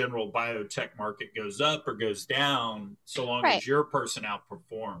the general biotech market goes up or goes down, so long as your person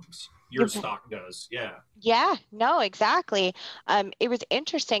outperforms, your stock does. Yeah, no, exactly. It was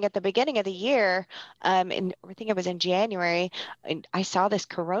interesting at the beginning of the year, and I think it was in January, and I saw this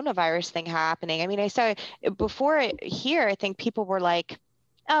coronavirus thing happening. I mean, I saw it before here, I think people were like,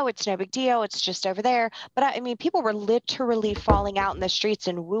 oh, it's no big deal. It's just over there. But I mean, people were literally falling out in the streets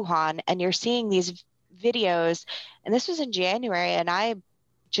in Wuhan, and you're seeing these videos. And this was in January, and I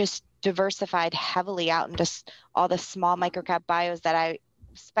just diversified heavily out into all the small microcap bios that I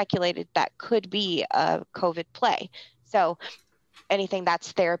speculated that could be a COVID play. So anything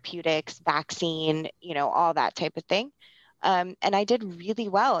that's therapeutics, vaccine, all that type of thing. And I did really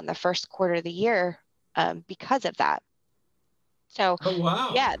well in the first quarter of the year because of that. So,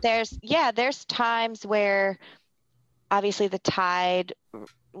 there's times where obviously the tide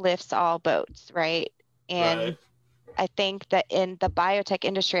lifts all boats, right? And I think that in the biotech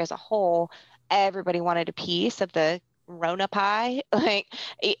industry as a whole, everybody wanted a piece of the Rona pie. Like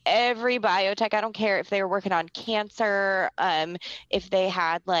every biotech, I don't care if they were working on cancer, if they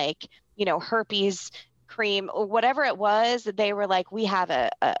had herpes cream, whatever it was, they were like, we have a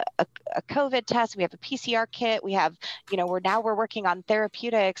COVID test, we have a PCR kit, we have, we're working on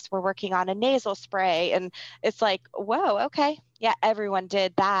therapeutics, we're working on a nasal spray. And it's like, whoa, okay. Yeah, everyone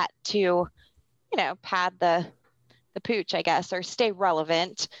did that to, pad the pooch, I guess, or stay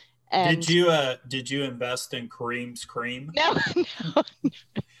relevant. And did you invest in Kareem's cream? No.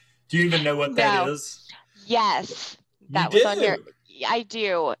 Do you even know what that is? Yes. That was on I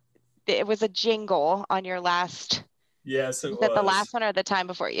do. It was a jingle on your last. Yes, it was. Was that the last one or the time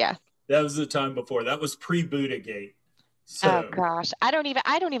before? Yeah. That was the time before. That was pre-Buddhagate. So. Oh gosh, I don't even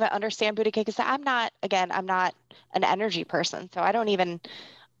understand Buddhagate because I'm not an energy person, so I don't even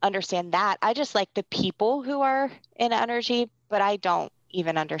understand that. I just like the people who are in energy, but I don't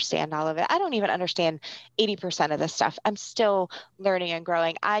even understand all of it. I don't even understand 80% of this stuff. I'm still learning and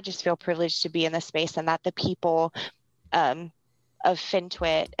growing. I just feel privileged to be in this space and that the people of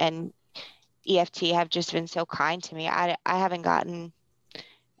FinTwit and EFT have just been so kind to me. I haven't gotten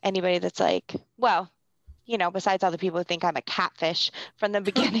anybody that's like, well, besides all the people who think I'm a catfish from the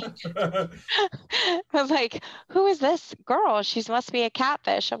beginning. I'm like, who is this girl? She must be a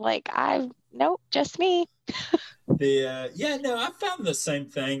catfish. I'm like, nope, just me. I found the same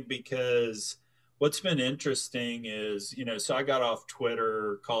thing because what's been interesting is, so I got off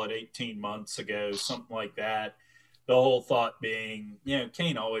Twitter, call it 18 months ago, something like that. The whole thought being,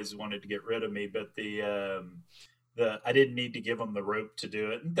 Kane always wanted to get rid of me, but I didn't need to give him the rope to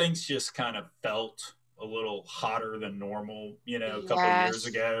do it. And things just kind of felt a little hotter than normal, a couple of years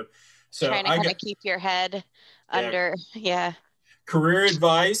ago. So trying to kind of keep your head under. Yeah. Career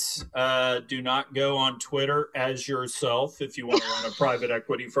advice, do not go on Twitter as yourself if you want to run a private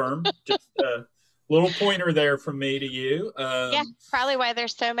equity firm. Just a little pointer there from me to you. Probably why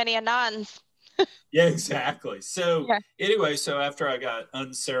there's so many Anons. Yeah, exactly. So anyway, after I got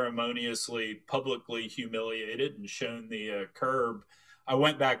unceremoniously publicly humiliated and shown the curb, I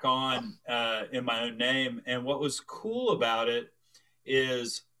went back on in my own name. And what was cool about it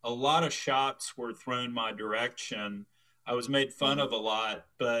is a lot of shots were thrown my direction. I was made fun of a lot,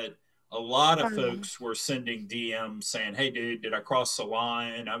 but a lot of folks were sending DMs saying, hey, dude, did I cross the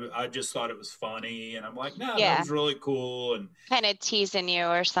line? I just thought it was funny. And I'm like, no, that was really cool. And kind of teasing you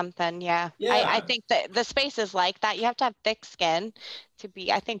or something. Yeah. I think that the space is like that. You have to have thick skin to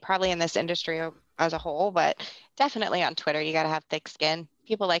be, I think, probably in this industry as a whole, but definitely on Twitter, you got to have thick skin.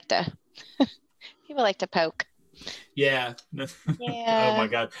 People like to poke. Yeah. Oh my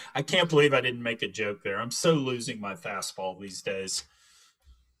God. I can't believe I didn't make a joke there. I'm so losing my fastball these days.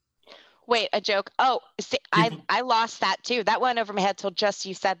 Wait, a joke. Oh, see, I lost that too. That went over my head till just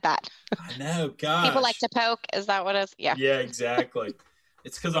you said that. I know. Gosh. People like to poke. Is that what it is? Yeah. Yeah, exactly.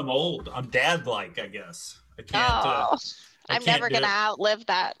 It's because I'm old. I'm dad-like, I guess. I can't. I'm never going to outlive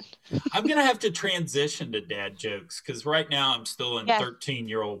that. I'm going to have to transition to dad jokes because right now I'm still in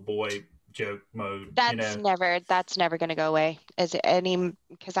 13-year-old boy joke mode. That's never going to go away.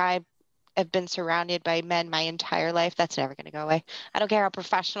 Because I have been surrounded by men my entire life. That's never going to go away. I don't care how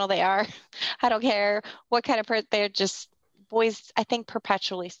professional they are. I don't care what kind of person. They're just boys, I think,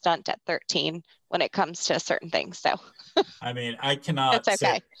 perpetually stunt at 13 when it comes to certain things. So, I mean, I cannot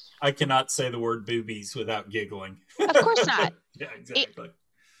say the word boobies without giggling. Of course not. Yeah, exactly.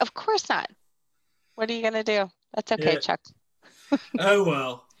 Of course not. What are you going to do? That's okay, Chuck. Oh,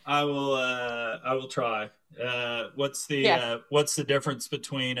 well, I will try. What's the difference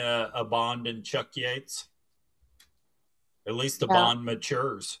between a Bond and Chuck Yates? At least the Bond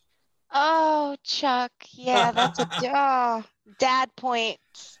matures. Oh, Chuck. Yeah, that's a dad point.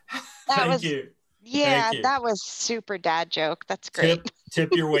 Thank you. Yeah, that was super dad joke. That's great.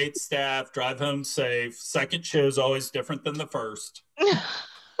 Tip your wait staff, drive home safe. Second show is always different than the first.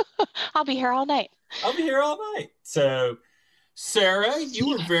 I'll be here all night. So, Sarah, you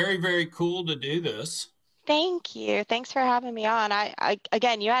were very, very cool to do this. Thank you. Thanks for having me on.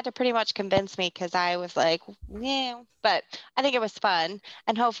 Again, you had to pretty much convince me because I was like, yeah, but I think it was fun.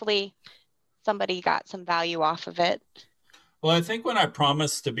 And hopefully somebody got some value off of it. Well, I think when I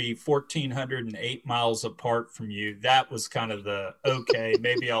promised to be 1,408 miles apart from you, that was kind of the, okay,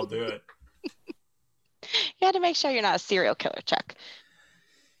 maybe I'll do it. You had to make sure you're not a serial killer, Chuck.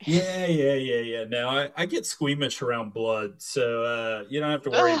 Yeah. No, I get squeamish around blood, so you don't have to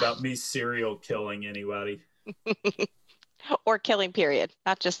worry about me serial killing anybody. Or killing, period.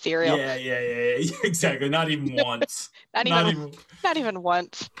 Not just serial. Yeah. Exactly. Not even once. Not even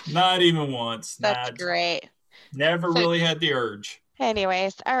once. Not even once. That's great. Never really had the urge.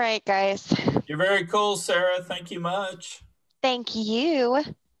 Anyways, all right, guys. You're very cool, Sarah. Thank you much. Thank you.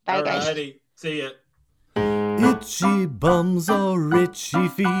 Bye, guys. Alrighty. See ya. Itchy bums or itchy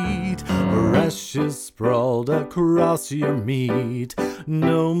feet, rashes sprawled across your meat.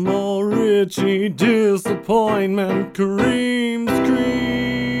 No more itchy disappointment, creams.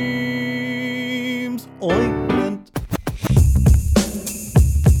 Oink.